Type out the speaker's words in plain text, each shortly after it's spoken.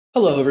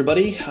Hello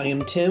everybody, I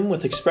am Tim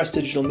with Express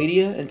Digital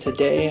Media, and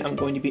today I'm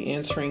going to be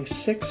answering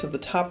 6 of the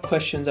top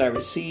questions I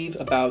receive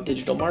about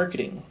digital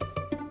marketing.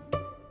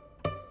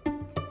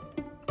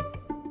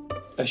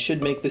 I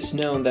should make this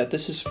known that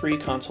this is free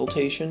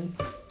consultation,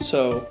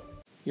 so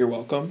you're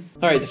welcome.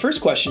 Alright, the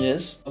first question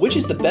is, which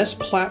is the best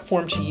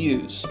platform to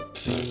use?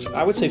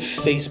 I would say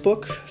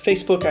Facebook.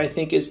 Facebook, I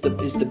think, is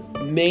the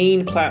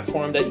main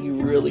platform that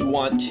you really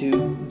want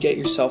to get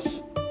yourself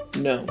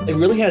known. It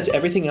really has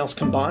everything else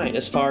combined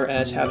as far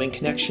as having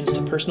connections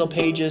to personal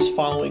pages,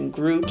 following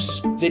groups,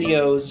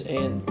 videos,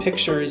 and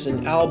pictures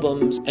and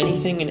albums,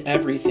 anything and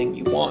everything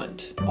you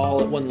want, all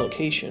at one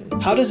location.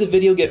 How does a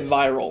video get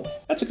viral?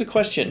 That's a good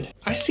question.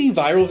 I see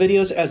viral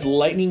videos as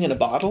lightning in a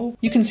bottle.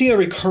 You can see a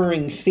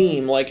recurring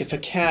theme, like if a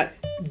cat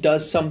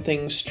does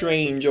something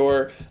strange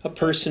or a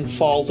person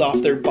falls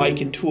off their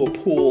bike into a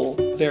pool.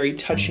 Very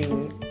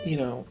touching,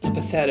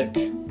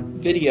 empathetic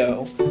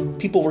video.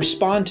 People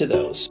respond to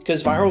those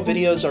because viral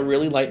videos are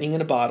really lightning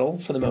in a bottle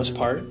for the most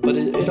part, but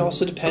it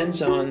also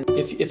depends on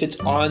if it's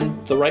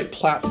on the right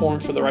platform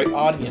for the right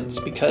audience,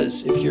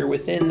 because if you're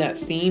within that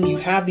theme, you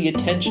have the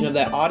attention of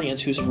that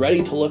audience who's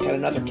ready to look at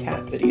another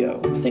cat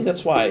video. I think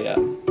that's why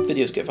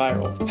videos get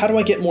viral. How do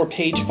I get more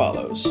page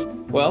follows?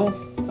 Well,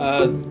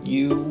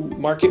 you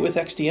market with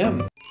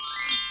XDM.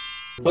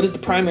 What is the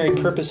primary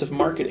purpose of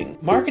marketing?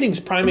 Marketing's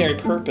primary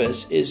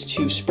purpose is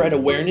to spread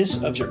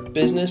awareness of your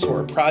business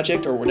or a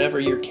project or whatever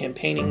you're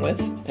campaigning with,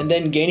 and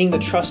then gaining the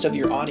trust of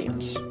your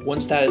audience.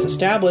 Once that is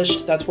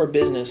established, that's where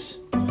business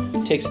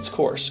takes its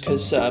course,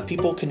 because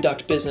people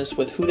conduct business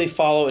with who they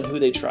follow and who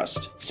they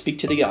trust. Speak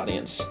to the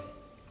audience.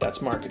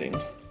 That's marketing.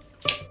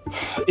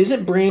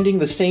 Isn't branding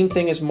the same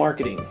thing as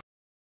marketing?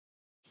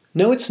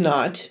 No, it's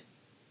not.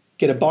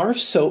 Get a bar of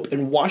soap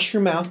and wash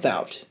your mouth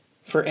out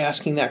for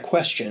asking that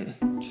question.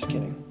 Just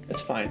kidding.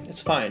 It's fine.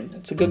 It's fine.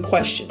 It's a good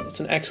question. It's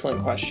an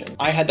excellent question.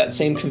 I had that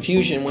same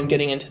confusion when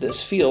getting into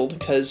this field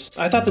because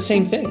I thought the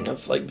same thing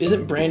of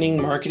isn't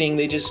branding, marketing,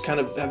 they just kind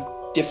of have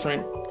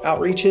different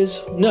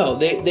outreaches? No,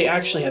 they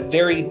actually have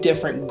very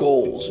different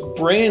goals.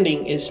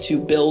 Branding is to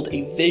build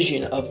a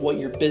vision of what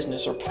your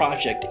business or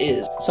project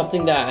is,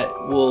 something that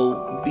will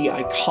be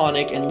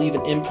iconic and leave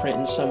an imprint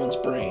in someone's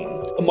brain.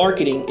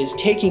 Marketing is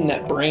taking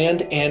that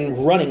brand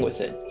and running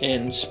with it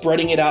and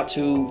spreading it out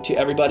to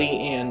everybody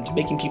and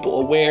making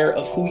people aware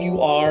of who you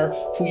are,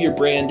 who your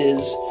brand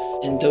is,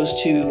 and those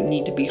two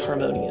need to be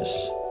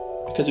harmonious.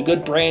 Because a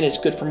good brand is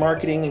good for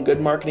marketing, and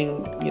good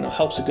marketing,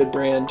 helps a good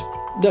brand.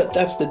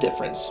 That's the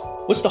difference.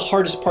 What's the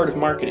hardest part of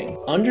marketing?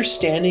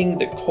 Understanding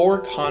the core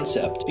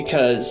concept,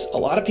 because a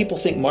lot of people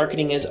think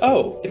marketing is,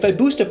 if I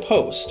boost a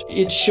post,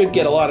 it should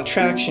get a lot of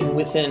traction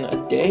within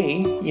a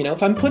day.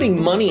 If I'm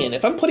putting money in,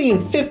 if I'm putting in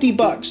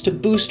 $50 to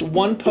boost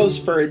one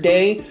post for a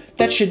day,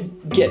 that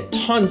should get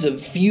tons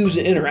of views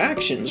and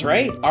interactions,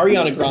 right?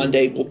 Ariana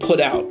Grande will put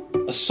out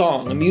a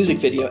song, a music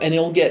video, and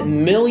it'll get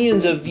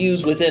millions of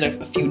views within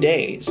a few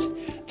days.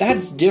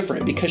 That's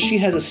different because she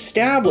has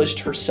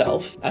established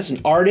herself as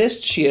an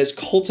artist, she has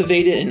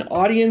cultivated an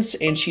audience,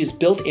 and she's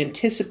built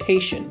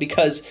anticipation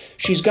because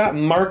she's got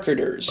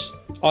marketers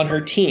on her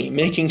team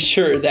making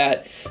sure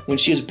that when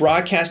she is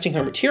broadcasting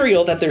her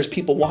material that there's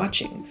people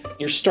watching.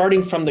 You're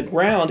starting from the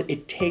ground,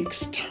 it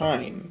takes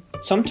time.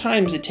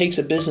 Sometimes it takes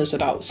a business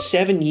about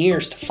 7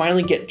 years to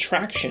finally get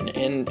traction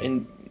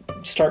and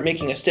start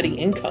making a steady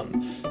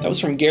income. That was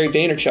from Gary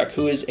Vaynerchuk,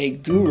 who is a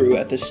guru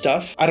at this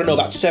stuff. I don't know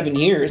about 7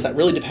 years. That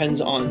really depends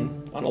on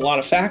a lot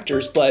of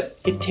factors, but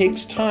it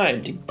takes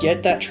time to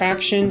get that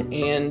traction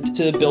and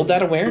to build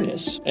that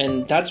awareness.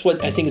 And that's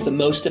what I think is the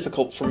most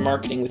difficult for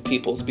marketing with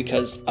people, is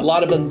because a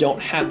lot of them don't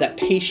have that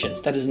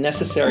patience that is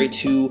necessary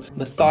to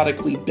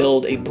methodically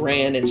build a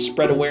brand and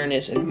spread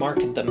awareness and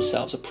market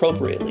themselves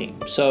appropriately.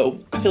 So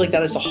I feel like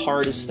that is the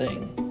hardest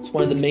thing. It's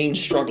one of the main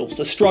struggles.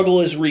 The struggle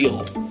is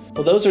real.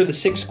 Well, those are the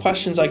 6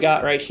 questions I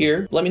got right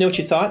here. Let me know what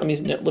you thought. Let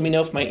me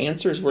know if my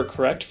answers were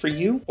correct for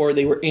you or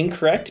they were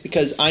incorrect,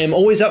 because I am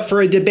always up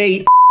for a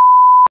debate.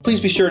 Please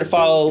be sure to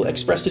follow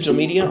Express Digital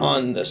Media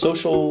on the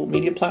social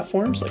media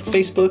platforms like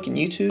Facebook and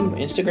YouTube,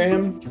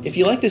 Instagram. If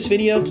you like this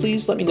video,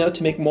 please let me know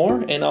to make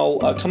more, and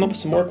I'll come up with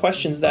some more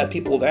questions that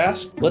people have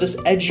asked. Let us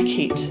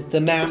educate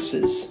the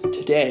masses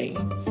today.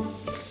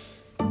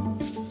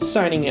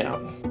 Signing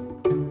out.